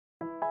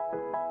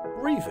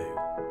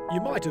Reevoo. You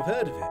might have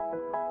heard of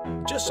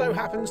it. Just so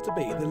happens to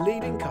be the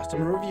leading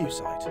customer review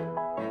site.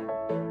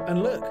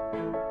 And look,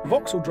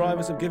 Vauxhall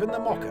drivers have given the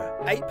Mokka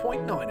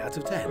 8.9 out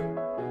of 10.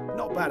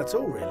 Not bad at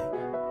all, really.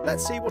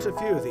 Let's see what a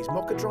few of these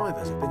Mokka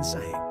drivers have been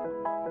saying.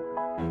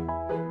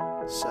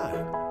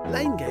 So,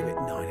 Lane gave it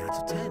 9 out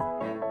of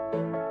 10.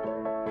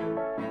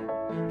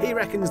 He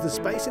reckons the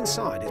space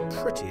inside is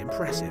pretty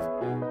impressive.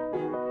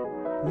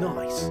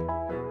 Nice.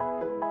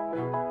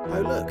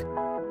 Oh look,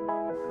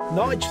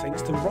 Nige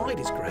thinks the ride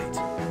is great.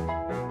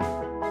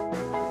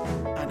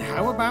 And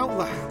how about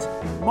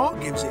that?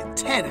 Mark gives it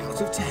 10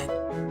 out of 10.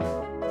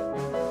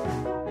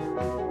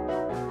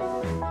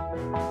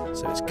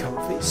 So it's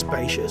comfy,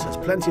 spacious, has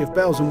plenty of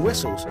bells and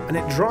whistles, and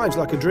it drives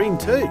like a dream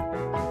too.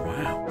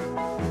 Wow.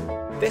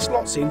 This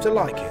lot seem to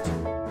like it.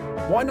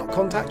 Why not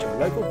contact your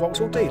local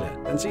Vauxhall dealer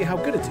and see how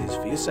good it is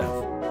for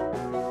yourself?